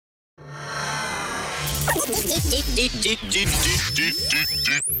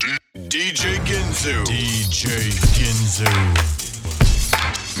DJ Ginzu. DJ Ginzu.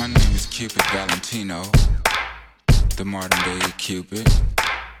 My name is Cupid Valentino, the modern day Cupid,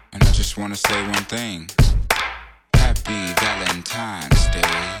 and I just want to say one thing. Happy Valentine's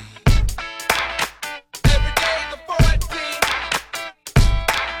Day. Every day the 14th.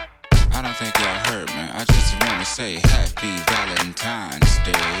 I don't think y'all heard me. I just want to say Happy Valentine's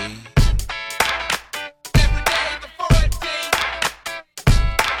Day. Every day the 14th.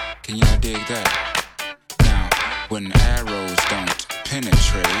 Can y'all dig that? Now, when arrows don't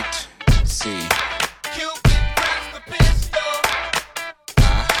penetrate, see. Cupid grabs the pistol.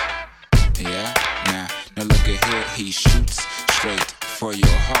 Yeah, now look at here, he shoots straight for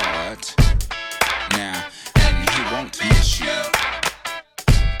your heart. Now, and he won't miss you.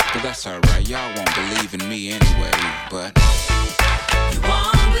 But that's alright, y'all won't believe in me anyway, but you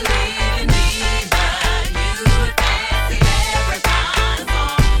won't believe in me, but you would fancy leprechaun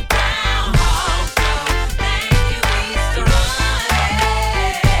on Groundhog Show. Thank you, Easter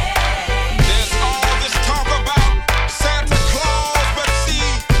Bunny. There's all this talk about Santa Claus, but see,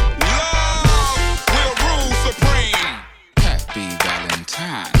 love will rule supreme. Happy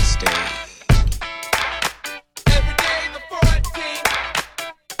Valentine's Day. Every day the 14th.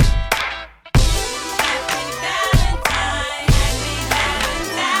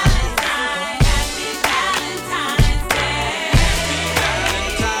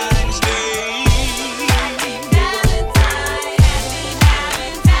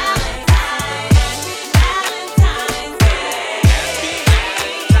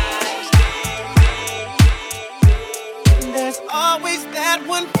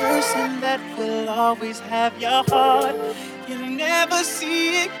 Always have your heart. You never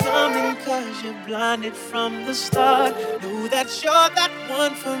see it coming, cause you're blinded from the start. Know that you're that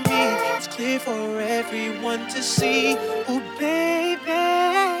one for me. It's clear for everyone to see. Oh, baby.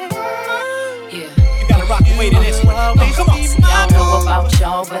 Yeah. You gotta rock and wait in this one. Come on. See, I don't know about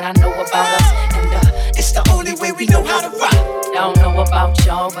y'all, but I know about us. And it's the only way we know how to rock. I don't know about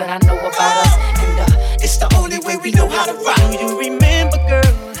y'all, but I know about us. And it's the only way we know how to rock. Do you remember,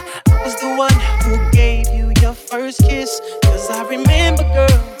 girl? I was the one who gave you your first kiss. Cause I remember,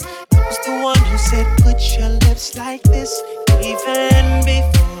 girl, I was the one who said put your lips like this. Even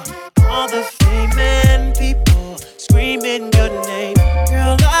before all the fame and people screaming your name.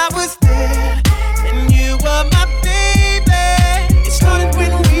 Girl, I was there and you were my baby. It started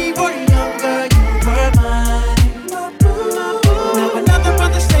when we were younger, you were mine. Now another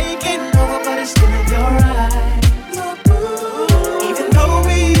brother's taking over, but it's still in your eyes. Even though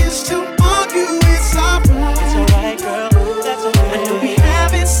we used to argue, it's alright. It's alright, girl, that's alright. I know we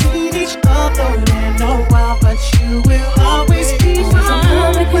haven't seen each other in a while, but you will always be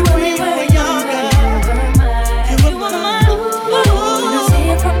mine. When we were younger, you were mine. You see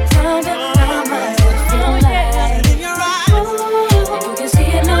it from time to time, but you feel like in your eyes. And you can see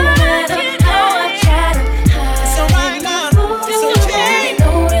it no matter how I try to hide. It's alright now, it's okay. No,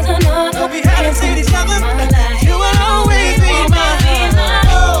 there's another. We haven't seen each other, but you will always be mine.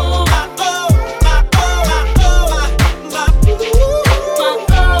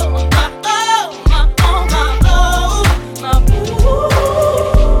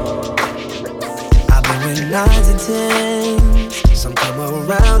 Nines and tens, some come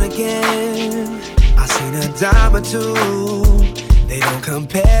around again. I seen a dime or two, they don't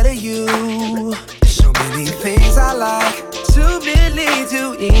compare to you. So many things I like, too many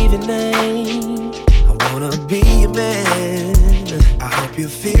to even name. I wanna be your man, I hope you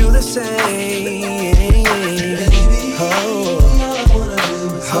feel the same. Baby, all I wanna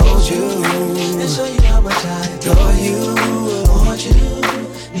do is hold you and show you how much I adore you. Want you,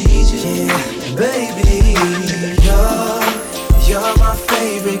 need you, yeah, baby. You're my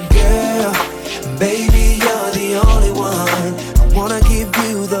favorite girl. Baby, you're the only one. I wanna give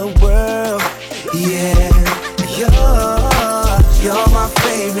you the world. Yeah, you're my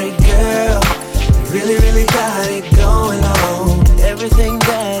favorite girl. You really, really got it going on. Everything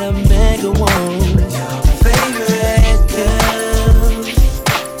that a man could want. You're my favorite girl.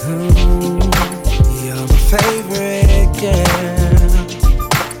 You're my favorite girl.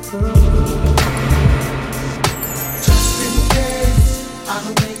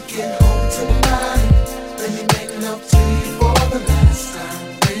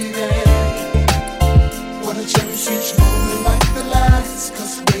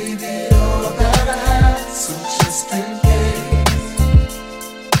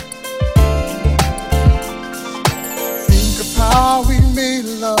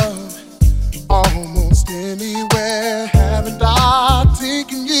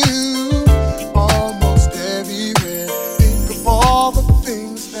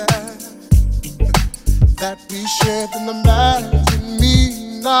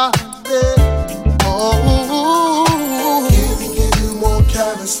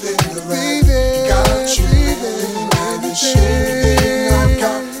 never stay around. Got you, and it's everything I've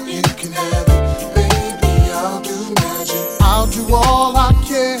got. You can have it, baby. I'll do magic. I'll do all I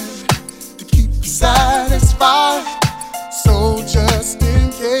can to keep you satisfied. So just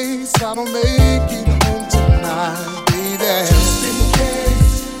in case I don't make it home tonight, baby. Just in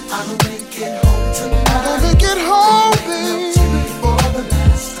case I don't make it home tonight. I don't make it home, baby. For the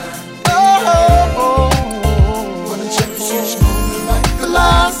last time. Oh, wanna cherish this moment like the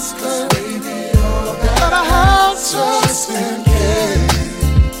last time, baby. All that I have, just in case.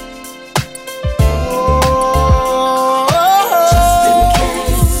 Oh, just in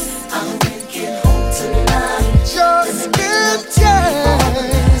case I don't make it home tonight. Just in case.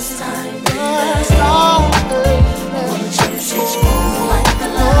 Last time, baby. I wanna cherish this moment like the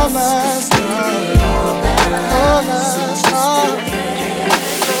last time.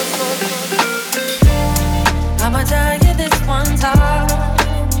 I'ma tell you this one time.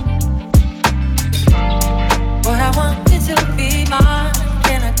 Boy, I want you to be mine.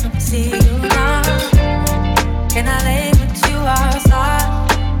 Can I come see you now? Can I lay with you outside?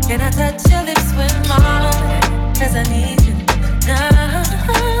 Can I touch your lips with mine? 'Cause I need you now.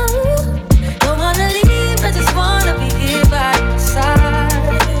 Don't wanna leave, I just wanna be here by your side.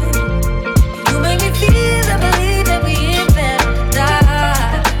 You make me feel and believe that we in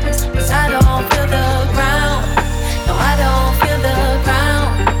paradise. 'Cause I don't feel the ground. No, I don't feel the ground.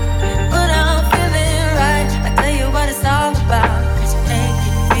 But I'm feeling right. I tell you what it's all about. 'Cause you make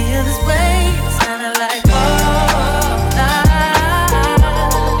me feel this way. It's kinda like, oh,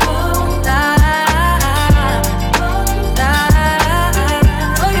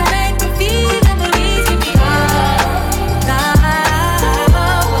 oh, you make me feel and believe in me.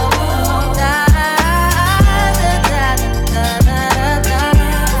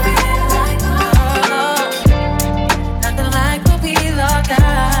 Nothing like when we locked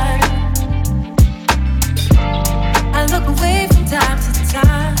eyes. I look away from time to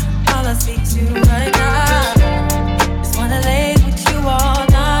time. All I see to right now. Just wanna lay with you all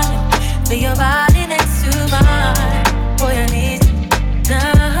night. Feel your body next to mine. Boy, I need you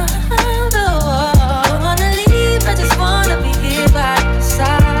now. Don't wanna leave, I just wanna be here by your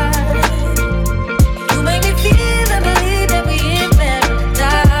side. You make me feel and believe that we in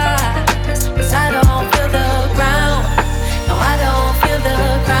paradise. 'Cause I don't feel the ground. No, I don't feel the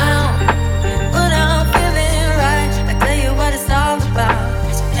ground. But I'm feeling right. I tell you what it's all about.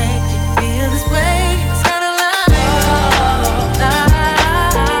 'Cause you make me feel this way. It's kinda like,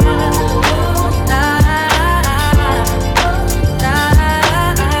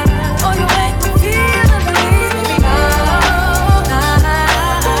 oh, you make me feel and believe in me.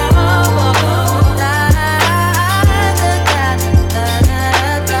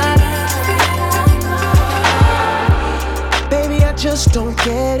 Baby, I just don't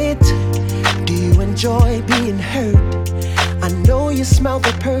get it. Do you enjoy being hurt? I know you smell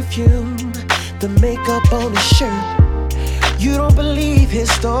the perfume, the makeup on his shirt. You don't believe his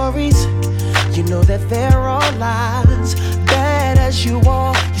stories. You know that they're all lies. Bad as you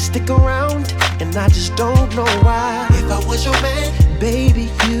are, you stick around, and I just don't know why. If I was your man, baby,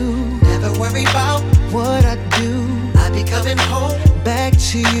 you never worry about what I do. I'd be coming home back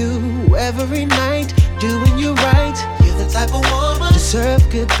to you every night, doing you right. You're the type of woman deserve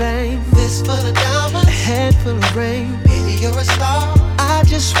good things. This full of diamonds, a head full of rain. Baby, you're a star. I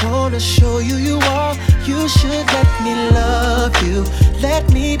just wanna show you you are. You should let me love you. Let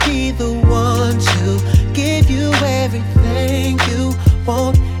me be the one to give you everything you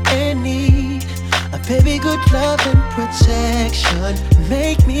want and need. A baby, good love and protection.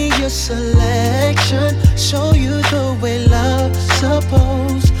 Make me your selection. Show you the way love's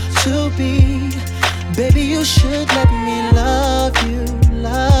supposed to be. Baby, you should let me love you,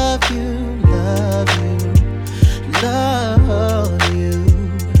 love you, love you, love you.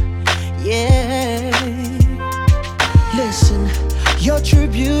 Yeah. Listen, your true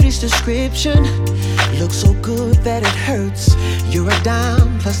beauty's description looks so good that it hurts. You're a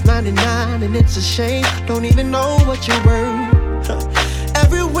dime plus 99, and it's a shame. Don't even know what you're worth.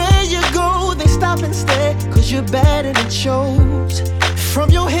 Everywhere you go, they stop and stare, 'cause you're bad and it shows. From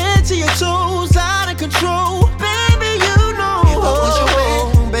your head to your toes, out of control. Baby, you know. If I was your man,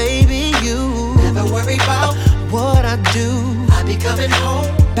 baby, you never worry about what I do. I'd be coming home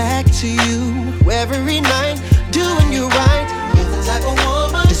back to you every night, doing you right. You're the type of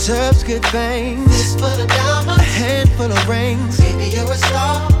woman deserves good things. This full of diamonds, a handful of rings. Baby, you're a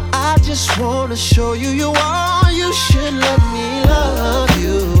star. I just wanna show you you are. You should let me love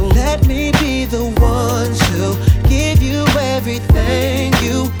you. Let me be the one to give you everything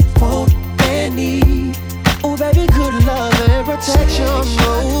you want and need. Oh, baby, good love and protection.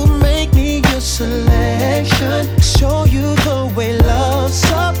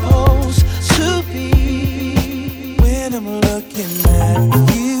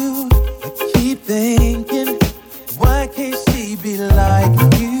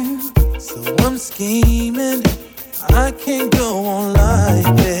 liking you, so I'm scheming. I can't go on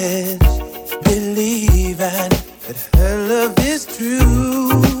like this, believing that her love is true.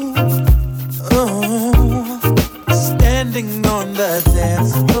 Oh, standing on the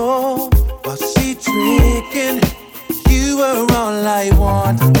dance floor while she tricking. You were all I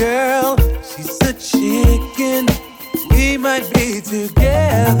want, girl. She's a chicken. We might be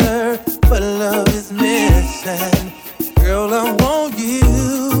together, but love is missing. Girl, I want you,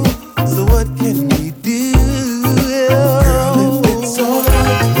 so what can we do? Girl, if it's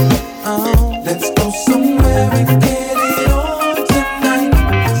alright, let's go somewhere and get it on tonight.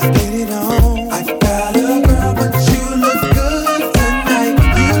 Let's get it on. I got a girl, but you look good tonight.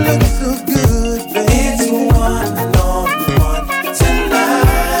 You look so good, baby. It's one-on-one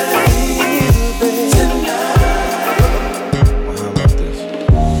tonight, baby. Tonight.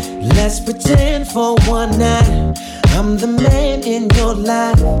 Let's pretend for one night I'm the man in your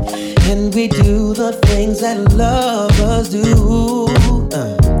life, and we do the things that lovers do.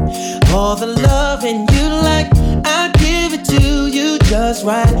 All the loving you like, I give it to you just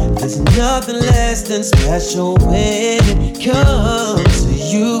right. There's nothing less than special when it comes to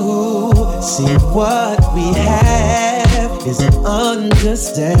you. See, what we have is an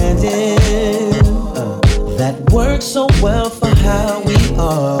understanding that works so well for how we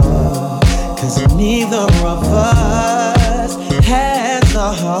are. 'Cause neither of us has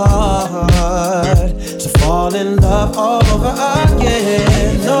the heart to fall in love all over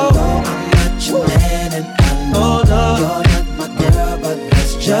again. No, I'm not your man, and I know you're not my girl, but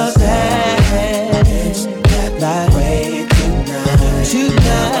let's just dance that way tonight.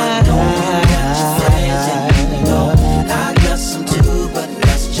 Tonight, I got some too, but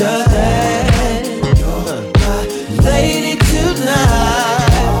let's just dance. You're my lady tonight.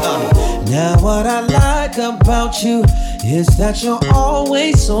 Now what I like about you is that you're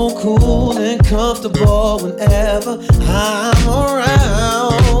always so cool and comfortable whenever I'm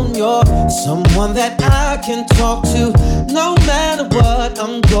around. You're someone that I can talk to no matter what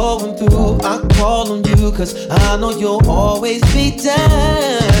I'm going through. I call on you 'cause I know you'll always be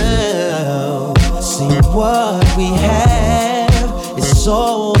down. See, what we have is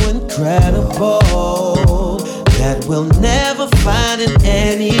so incredible that we'll never find in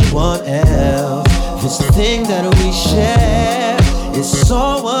anyone else. This thing that we share is so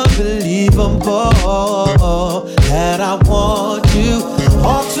unbelievable that I want you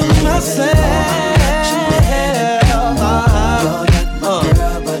all to myself.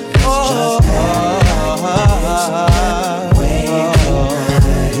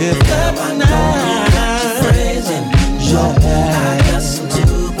 If ever night, I got some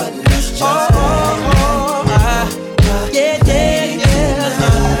too, but let's just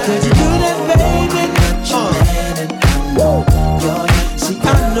could you do that, baby? See, I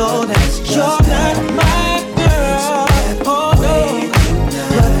know that you're not my girl. Oh no,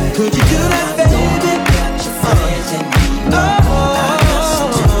 but could you do that, baby?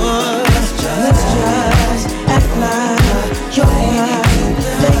 Let's just act like you're my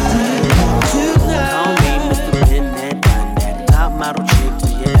lady tonight. Call me Mr. Been that, done that. Top model chick to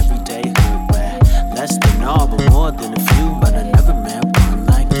your everyday hood rat. Less than all, but more than a few. But I never met one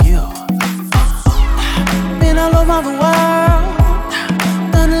like you. Been all over the world,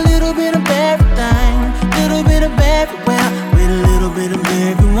 done a little bit of everything, little bit of everywhere, with a little bit of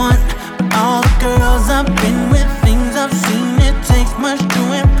everyone. But all the girls I've been with, things I've seen, it takes much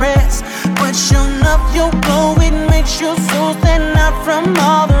to impress. But sure enough, your glow, it makes you so stand out from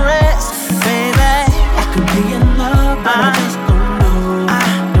all the rest. Baby, I could be in love, but I just don't know. I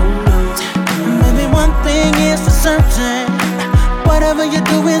don't know. Maybe one thing is for certain, whatever you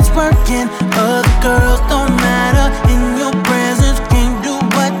do is working. Other girls don't matter, in your presence can't do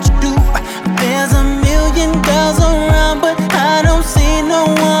what you do. There's a million girls around, but I don't see no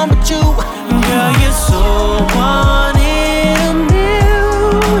one but you. Girl, you're so one in a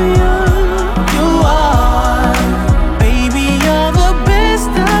million. You are, baby, you're the best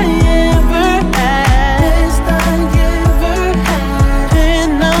I ever had. Best I ever had.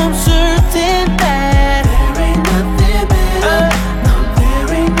 And I'm certain that there ain't nothing better. No, there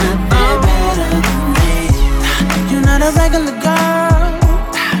ain't nothing better than me. You're not a regular girl.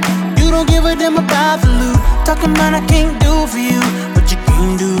 You don't give a damn about the loot. Talking about I can't do for you, but you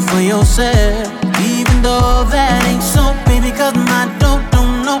can do for yourself. Even though that ain't so, baby, 'cause my dope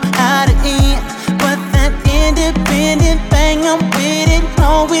don't know how to end. But that independent thing, I'm with it.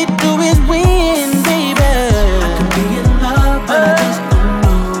 All we do is win, baby. I could be in love, but I just don't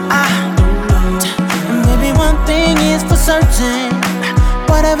know. I don't know. And maybe one thing is for certain,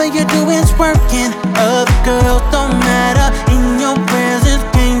 whatever you do is working. Other girls don't matter, in your presence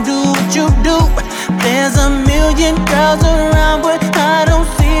million girls around, but I don't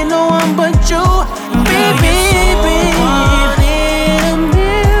see no one but you, baby.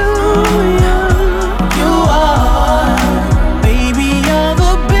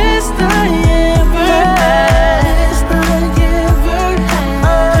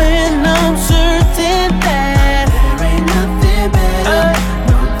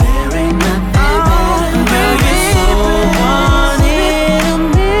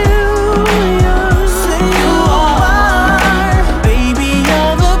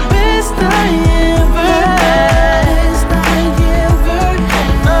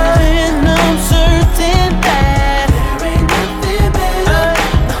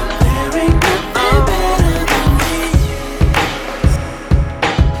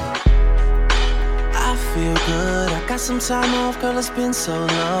 Time off, girl, it's been so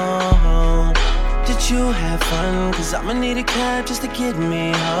long. Did you have fun? Cause I'ma need a cab just to get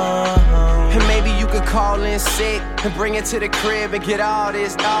me home. And maybe you could call in sick and bring it to the crib and get all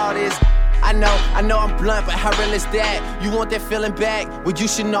this. I know I'm blunt, but how real is that? You want that feeling back? Well, you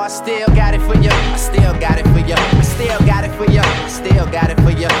should know I still got it for you. I still got it for you. I still got it for you. I still got it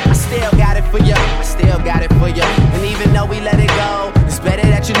for you. I still got it for you. I still got it for you. And even though we let it go, it's better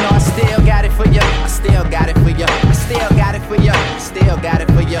that you know I still got it for you. I still got it for you. I still got it for you. I still got it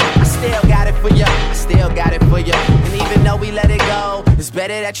for you. I still got it for you. I still got it for you. And even though we let it go, it's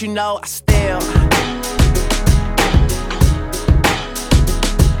better that you know I still.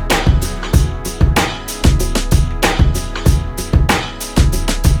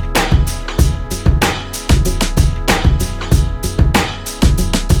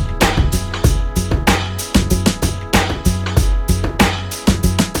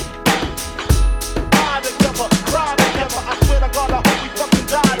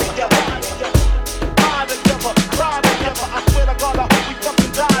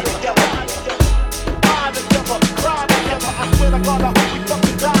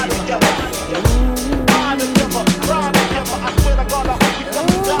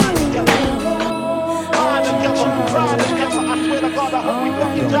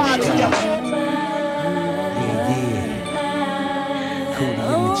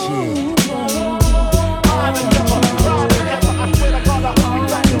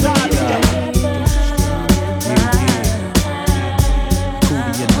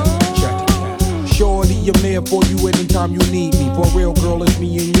 For you anytime you need me. For real, girl, it's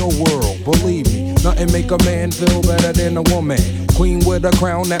me in your world. Believe me, nothing make a man feel better than a woman. Queen with a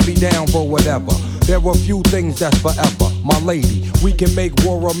crown that be down for whatever. There are few things that's forever. My lady, we can make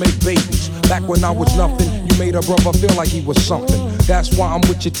war or make babies. Back when I was nothing, you made a brother feel like he was something. That's why I'm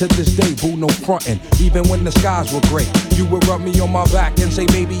with you to this day, boo, no frontin'. Even when the skies were gray, you would rub me on my back and say,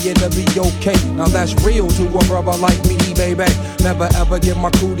 baby, it'll be okay. Now that's real to a brother like me, baby. Never ever give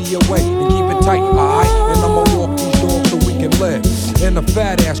my cootie away and keep it tight, alright? And I'ma walk these doors so we can live in a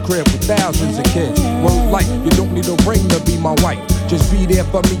fat ass crib with thousands of kids. Word like, you don't need a ring to be my wife. Just be there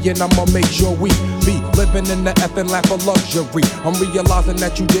for me and I'ma make sure we be living in the effing lap of luxury. I'm realizing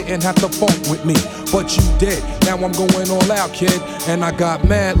that you didn't have to funk with me, but you did. Now I'm going all out, kid, and I got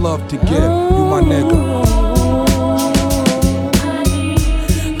mad love to give. You my nigga.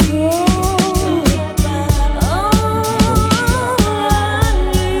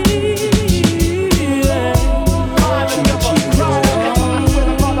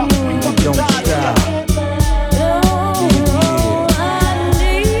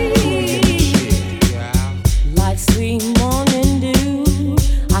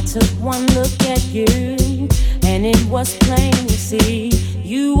 Was plain to see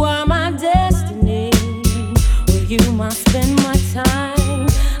you are my destiny. With you I spend my time.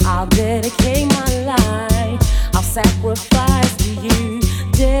 I'll dedicate my life. I'll sacrifice to you.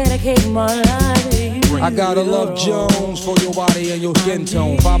 Dedicate my life to you. I gotta love Jones for your body and your skin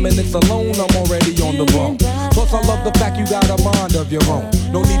tone. 5 minutes alone, I'm already on the bone. Plus I love the fact you got a mind of your own.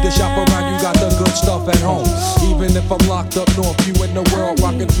 No need to shop around, you got the good stuff at home. Even if I'm locked up north, you in the world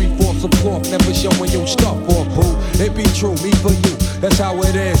rocking 3/4 of cloth, never showing your stuff off, boo. It be true, me for you, that's how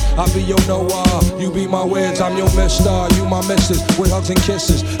it is. I be your Noah, you be my Wiz, I'm your Mister, you my Missus, with hugs and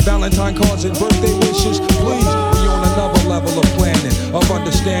kisses, Valentine cards and birthday wishes. Please, we on another level of planning, of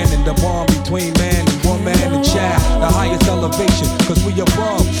understanding the bond between man and woman and child, the highest elevation, cause we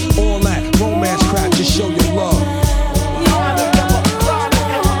above all that romance crap, just show your love.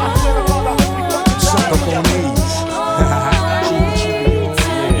 Suck up on these.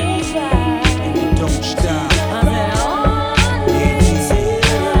 Don't stop.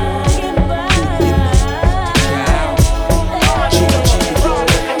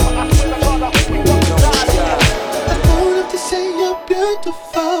 I wanted to say you're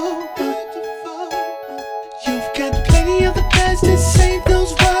beautiful. You've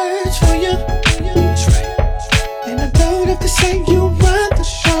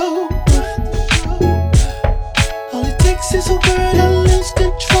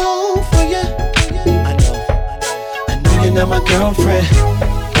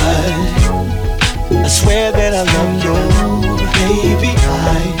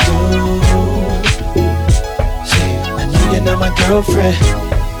girlfriend,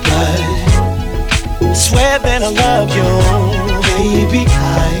 but I swear that I love you, baby,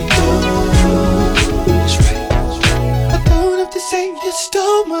 I do. That's right. I don't have to say you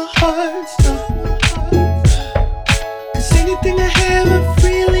stole my heart, cause anything I have I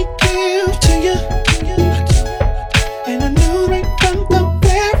freely give to you. And I knew right from the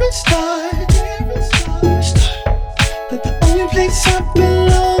very start that the only place I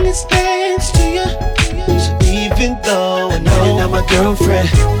belong is next to you. So even though I know you're not my girlfriend,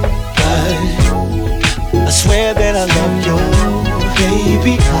 but I swear that I love you,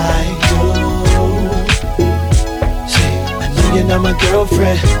 baby, I do. Say, I know you're not my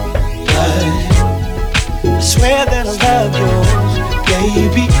girlfriend, but I swear that I love you,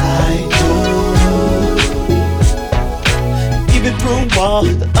 baby, I do. Even through all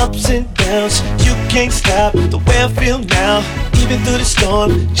the ups and downs, you can't stop the way I feel now. Even through the storm,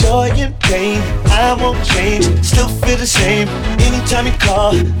 joy and pain, I won't change, still feel the same. Anytime you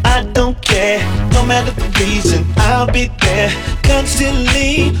call, I don't care. No matter the reason, I'll be there.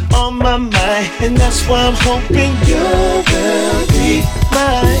 Constantly on my mind, and that's why I'm hoping you will be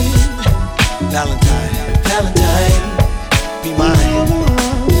mine. Valentine, Valentine, be mine.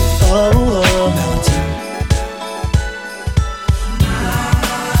 Oh, Valentine.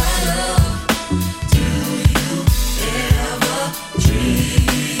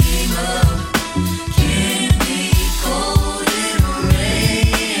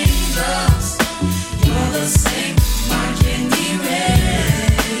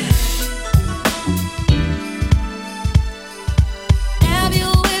 Have you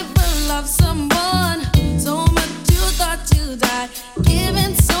ever loved someone so much you thought you'd die?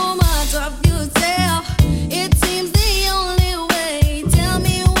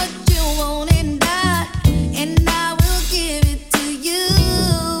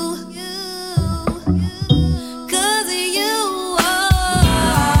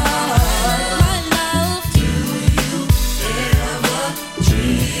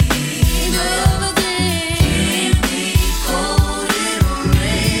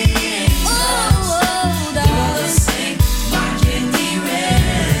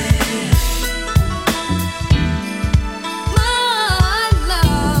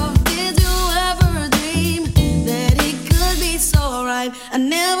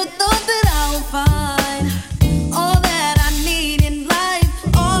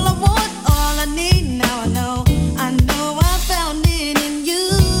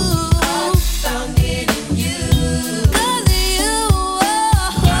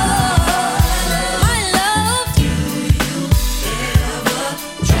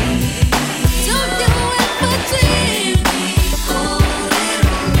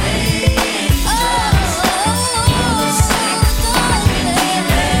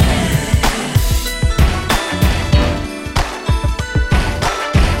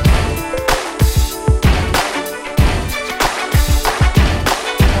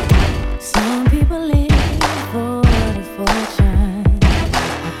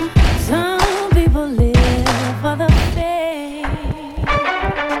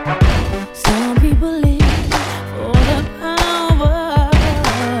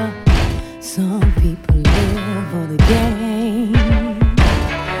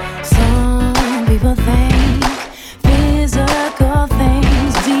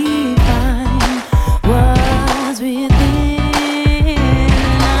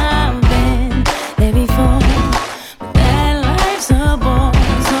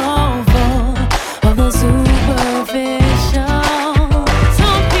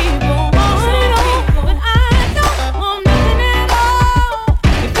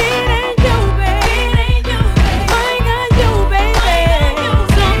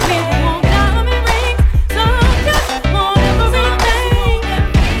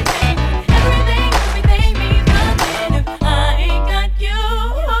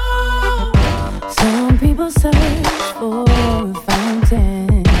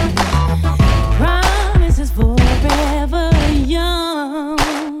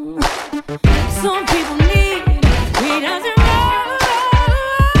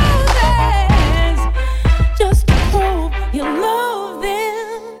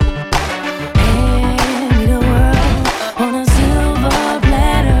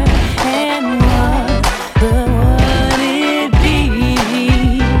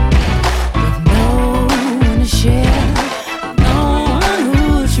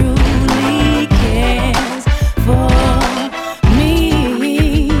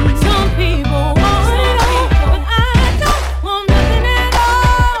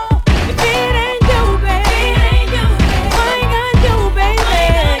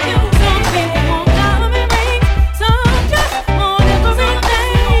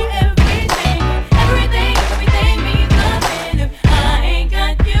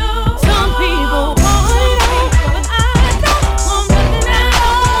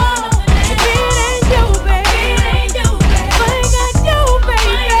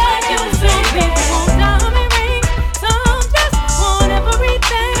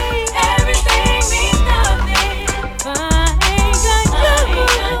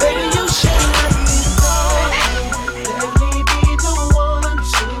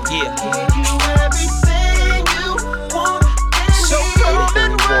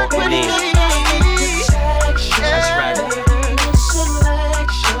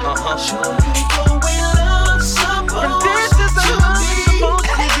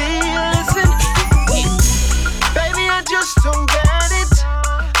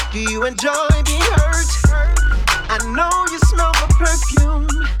 joy be hurt. I know you smell the perfume,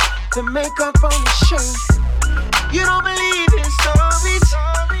 the makeup on his shirt. You don't believe his stories.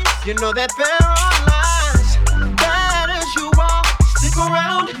 You know that there are lies. Bad as you are, stick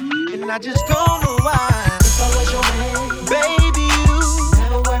around, and I just don't know why. If I was your man, baby, you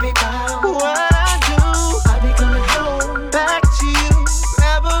never worry about what I do. I'll be coming home back to you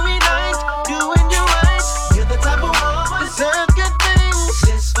every night, doing you right. You're the type of woman deserve good things.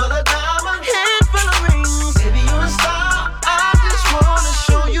 Just for the diamond, head full of rings. Baby, you're a star. I just wanna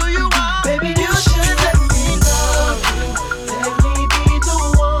show you you are. Baby, you should let me love you. Let me be the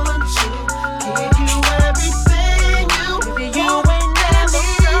one to give you everything you ain't never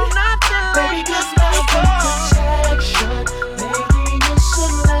felt nothing. Baby, 'cause my protection, make me your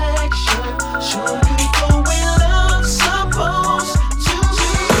selection. Show you the way love's supposed to be.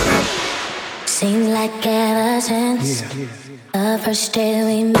 Seems like ever since the first day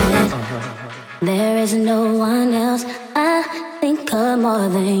we met, there is no one else I think of more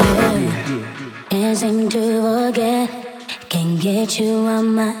than you. Can't seem to forget, can't get you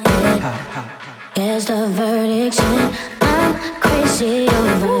on my head. Guess the verdict's in, I'm crazy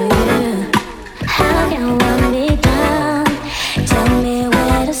over you. How can one be done? Tell me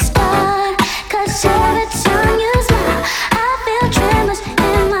where to start, 'cause every time you smile, I feel tremors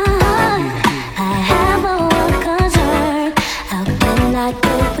in my heart. I have a one concern, how can I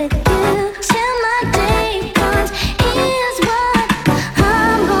get with you till my day comes? Here's what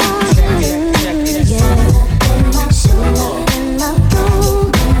I'm gonna do. Yeah, soon up in my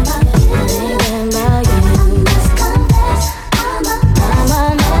room, thinking about you. Must confess, I'm a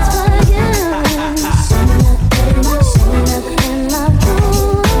mess for you. Soon up in my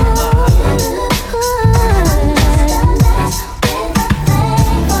room.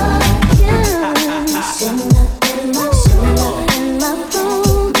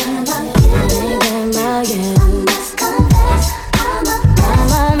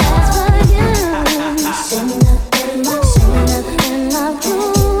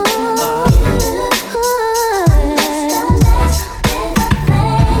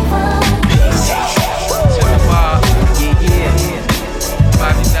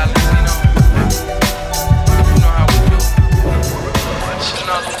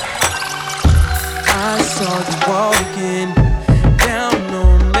 I saw you walking down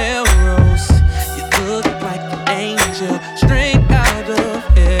on Melrose. You look like an angel, straight out of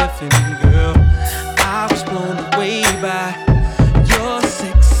heaven, girl. I was blown away by your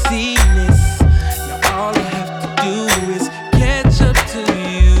sexiness. Now all I have to do is catch up to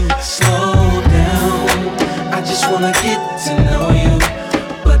you. Slow down, I just wanna get to know you.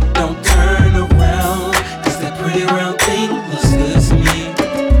 But don't turn around, 'cause that pretty round thing looks good to me.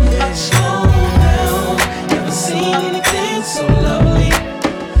 Slow down, never seen anything so lovely.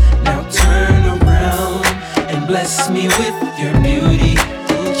 Now turn around and bless me with your beauty,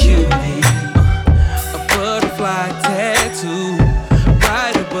 cutie. A butterfly tattoo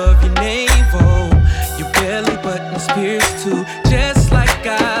right above your navel. Your belly button's pierced too, just like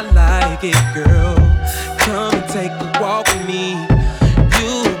I like it, girl. Come and take a walk with me.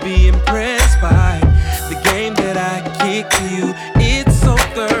 You'll be impressed by the game that I kick to you. It's so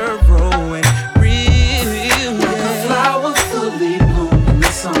thorough and real. Like a flower fully bloomed in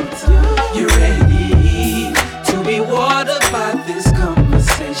the summertime. You're ready to be watered by this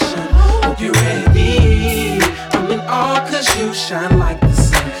conversation. Hope you're ready. I'm in awe 'cause you shine like the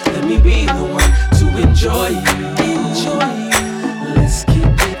sun. Let me be the one to enjoy you. Let's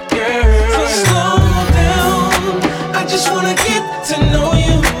keep it, girl. So slow down, I just wanna get to know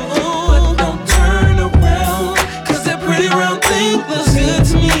you. But don't turn around, 'cause that pretty round thing looks good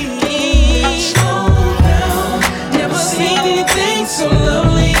to me. Slow down, never seen anything so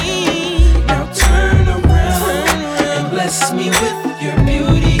lovely. Now turn around and bless me with your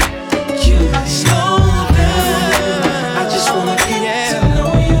beauty, cutie. Slow down, I just wanna get to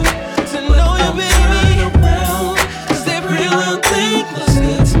know you. But don't turn around, 'cause that pretty round thing looks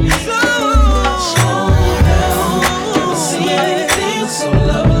good to me. Slow down, never seen anything so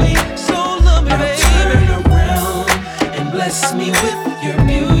lovely. Now turn around and bless me with your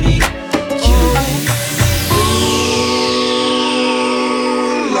beauty, cutie.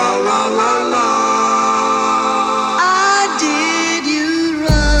 I did you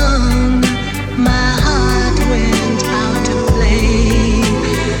wrong. My heart went out to play,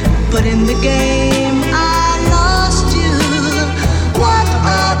 but in the game I lost you. What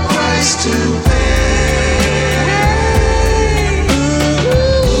a price to pay.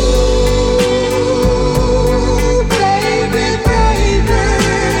 Ooh, baby, baby.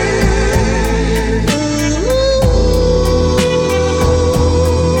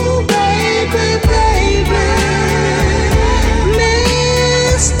 Ooh, baby.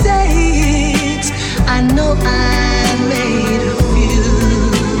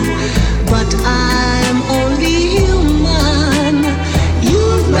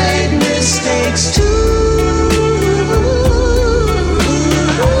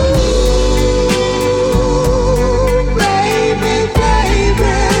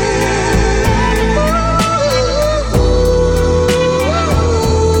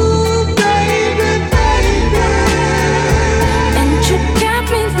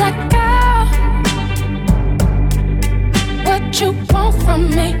 from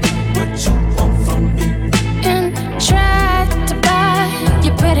me? What you want from me? And try to buy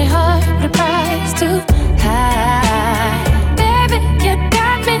your pretty heart with a price too high. Baby, you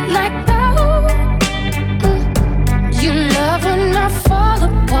got me like oh, you love when I fall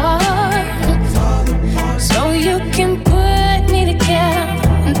apart, so you can put me together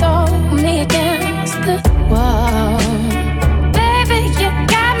and throw me against the wall. Baby, you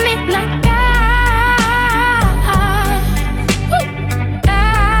got me like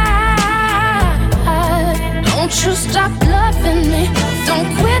don't you stop loving me, don't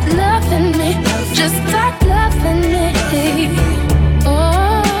quit loving me, just stop loving me.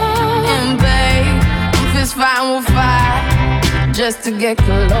 Oh, and babe, I'm fist fighting with fire just to get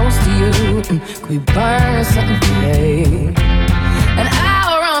close to you. Could we burn something today? And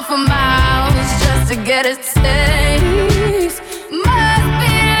I'll run for miles just to get a taste. Must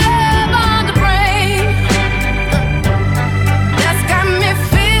be love on the brain that's got me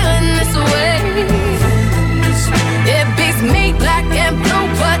feeling this way. It beats me black and blue,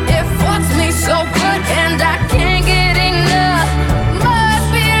 but it fucks me so good, and I can't get enough. Must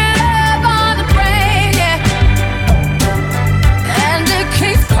be love on the brain, yeah. And it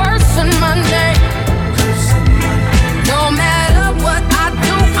keeps cursing my name. No matter what I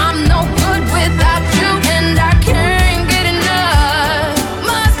do, I'm no good without you, and I can't get enough.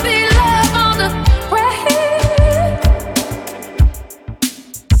 Must be love on the brain.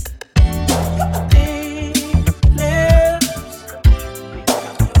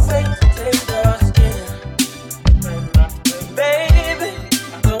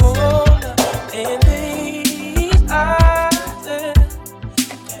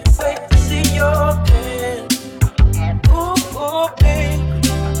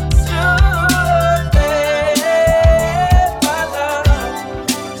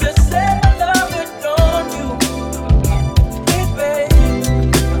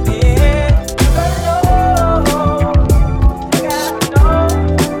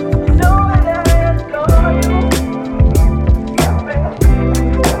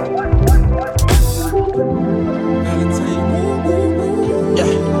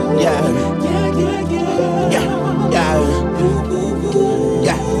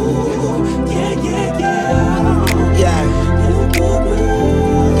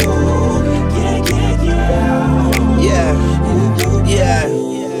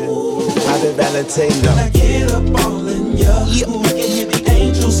 When I get up all in ya, we can hear the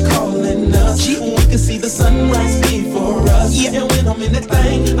angels calling us. We can see the sunrise before us. And when I'm in that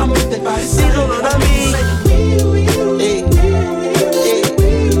thing, I make that body sing. You know what I mean?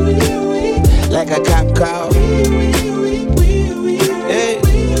 Like a cop call.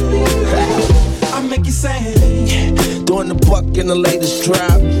 I make you say, Doing the buck in the latest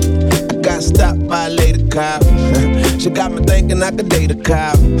drop. I got stopped by a lady cop. She got me thinking I could date a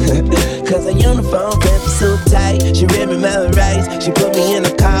cop. Cause her uniform pants were so tight. She read me my rights. She put me in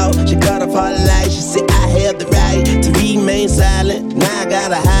a call. She cut off all the lights. She said I had the right to remain silent. Now I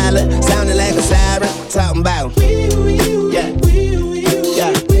gotta holler, sounding like a siren. Talking about yeah,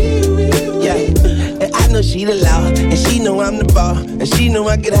 yeah, yeah. And I know she the law, and she know I'm the ball, and she know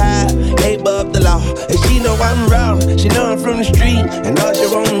I get high, they above the law. And she know I'm raw, she know I'm from the street, and all she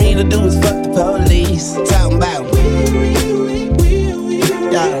want me to do is fuck the police. Talking about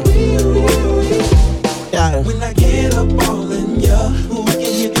yeah, yeah. when I get up all in ya, we can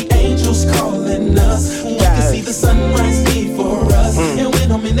hear the angels calling us. We can see the sunrise before us. And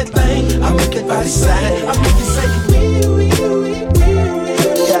when I'm in that thing, I make that body say, I make it say,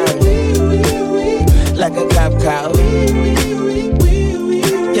 like a cop call.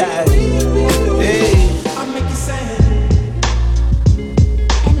 Yeah, hey. I make it say.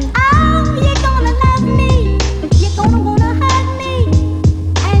 Oh, you're gonna love me. You're gonna wanna hug me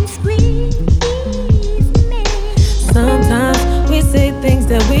and squeeze me. Sometimes we say things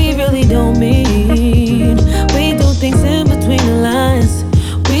that we really don't mean. We do things in between the lines.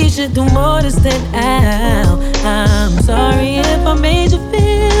 We should do more to stand out.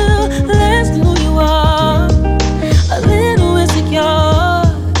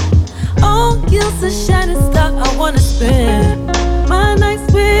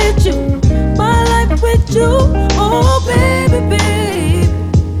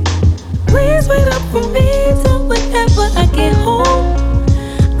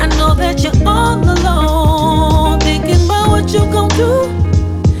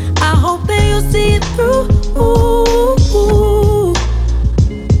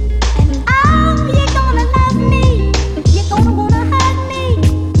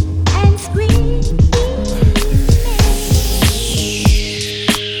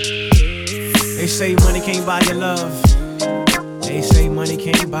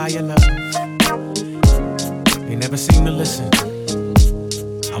 money can't buy your love. They never seem to listen.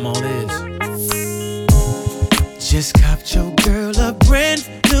 I'm all ears. Just copped your girl a brand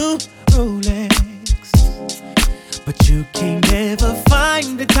new Rolex, but you can't never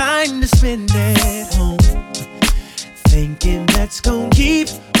find the time to spend at home, thinking that's gonna keep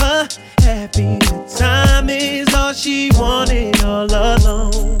her happy. The time is all she wanted all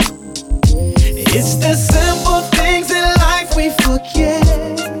alone. It's the simple things in life we forget.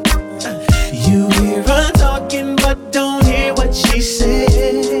 You hear her talking but don't hear what she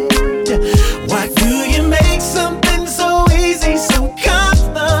said. Why do you make something so easy so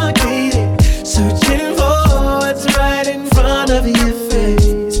complicated? Searching for what's right in front of your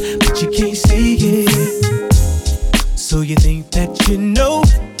face, but you can't see it. So you think that you know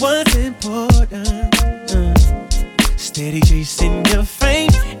what's important, steady chasing your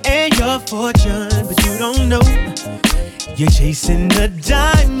fame and your fortune, but you don't know you're chasing a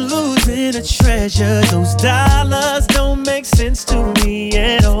dime, losing a treasure. Those dollars don't make sense to me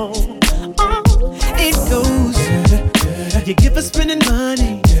at all. It goes, you give her spending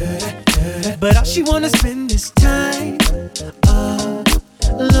money, but all she wanna spend is time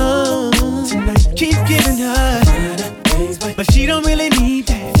alone. Tonight keep giving her, but she don't really need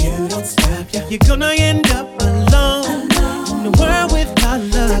that. If you don't stop, you're gonna end up alone in the world without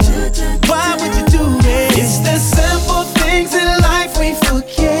love. Why would you do it? It's the simple things in life we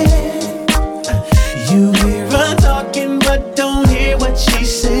forget. You hear her talking but don't hear what she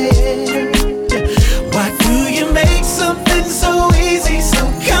said. Why do you make something so easy so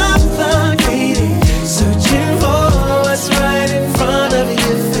complicated? Searching for what's right in front of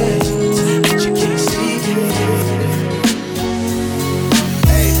your face, but you can't see it.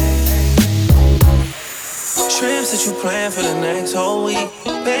 Trips that you plan for the next whole week.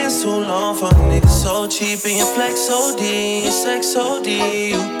 Bands too long for a nigga so cheap. And your flex OD, your sex OD.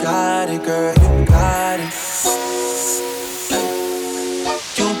 You got it, girl, you got it.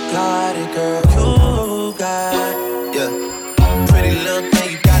 You got it, girl, you got it. Yeah. Pretty little thing,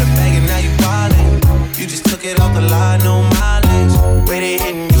 you got a bag and now you wildin'. You just took it off the line, no mileage. Waited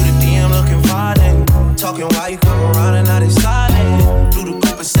hitting you the DM looking violent. Talking while you come around and now they silent. Through the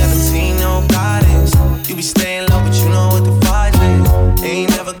group of 17, no guidance. You be staying low, but you know what the fight is. Ain't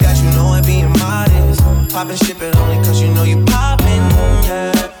never got you know it being modest. Poppin' ship it only cause you know you poppin',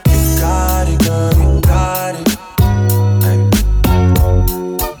 yeah. You got it, girl, you got it. Hey.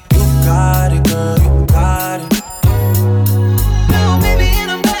 You got it, girl, you got it. No, baby,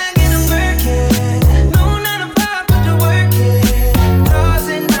 and I'm back and I'm working. No, not about but you're working. Cause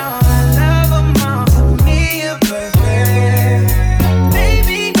and all I love them all. To me, you're perfect.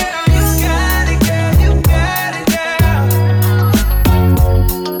 Baby girl, you got it, girl, you got it, girl.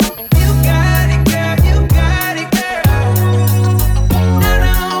 You got it, girl, you got it, girl. I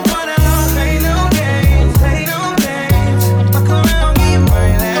don't wanna play no games, play no games. Fuck around, give you my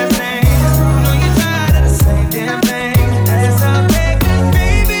last name. Know you're tired of the same damn thing. That's okay, 'cause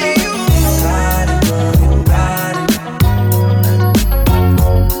baby, you got it, girl, you got it.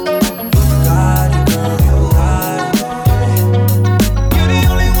 You got it, girl, you got it. You're the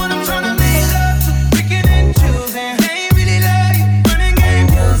only one I'm tryna make love to, picking and choosing. They ain't really love you, running game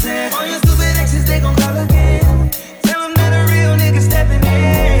music. All your stupid exes, they gon' call again. Tell them that a real nigga stepping in.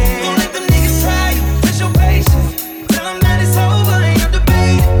 Don't let them niggas try you, test your patience. Tell them that it's over, ain't no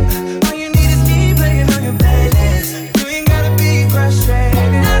debate. All you need is me playing on your playlist. You ain't gotta be frustrated.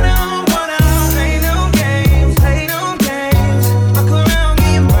 I don't wanna play no games, play no games. Fuck around,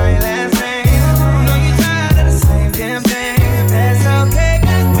 give you my last name. Know you're tired of the same damn thing. That's okay,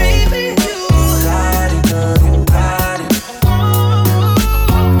 'cause baby, you got it, girl, you got it.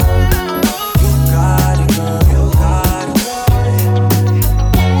 You got it, girl, you got it.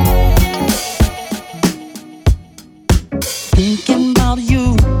 Thinking about you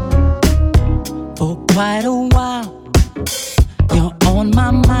for quite a while. You're on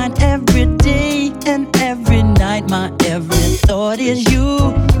my mind every day and every night. My every thought is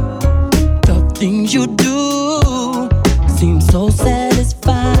you. The things you do seem so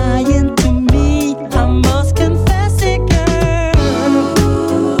satisfying to me. I must confess it, girl.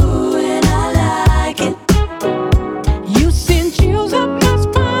 Ooh, and I like it. You send chills up my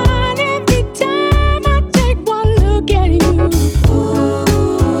spine every time I take one look at you.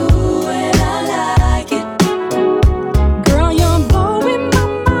 Ooh, and I like it. Girl, you're blowing my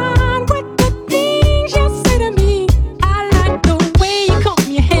mind with the things you say to me. I like the way you comb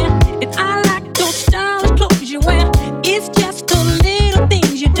your hair, and I like those stylish clothes you wear. It's just a little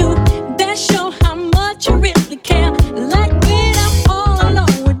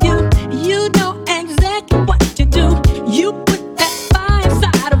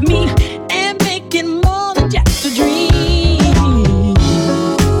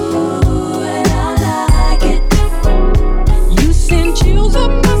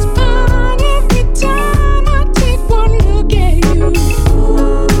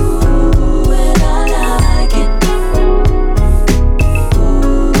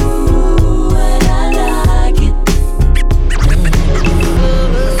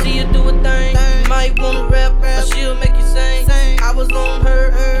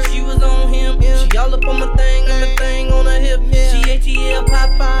all up on my thing on her hip. Yeah. She ATL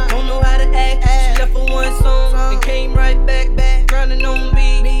Popeye, don't know how to act. She left for one song and came right back, grinding on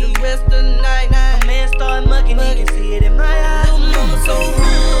me. The rest of the night, my man started mugging, he can see it in my eyes. Little mama so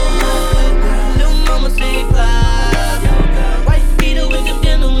rude, little mama say fly. White beater with the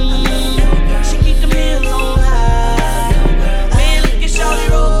denim, she keep them heels on high. Man, look at shawty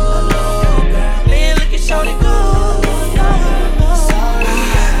roll, man, look at shawty go.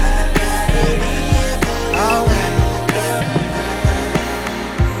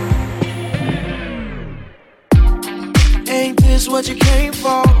 Ain't this what you came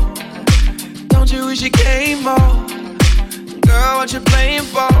for? Don't you wish you came more? Girl, what you playing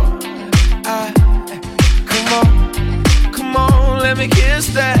for? Come on, let me kiss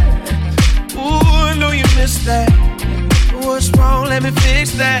that. Ooh, I know you missed that. What's wrong? Let me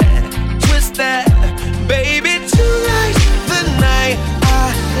fix that. Twist that, baby. Tonight's the night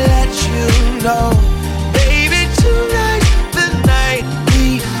I let you know. Baby, tonight's the night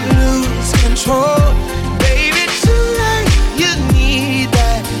we lose control. Baby, tonight you need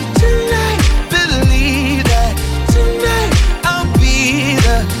that. Tonight, believe that. Tonight I'll be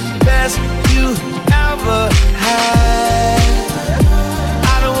the best you ever had.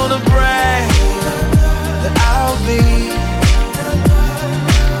 I don't wanna brag, but I'll be the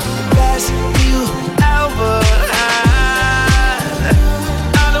best you ever had.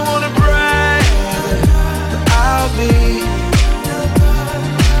 I don't wanna brag, but I'll be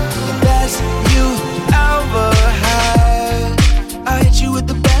the best you ever had. I hit you with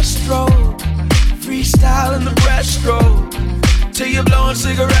the best stroke, freestyle in the breaststroke, till you're blowing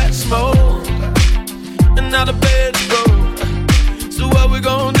cigarette smoke, and now the bed's broke. So what we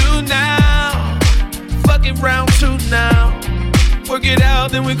gon' do now? Fuck it, round 2 now. Work it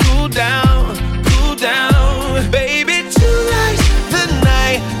out, then we cool down, baby.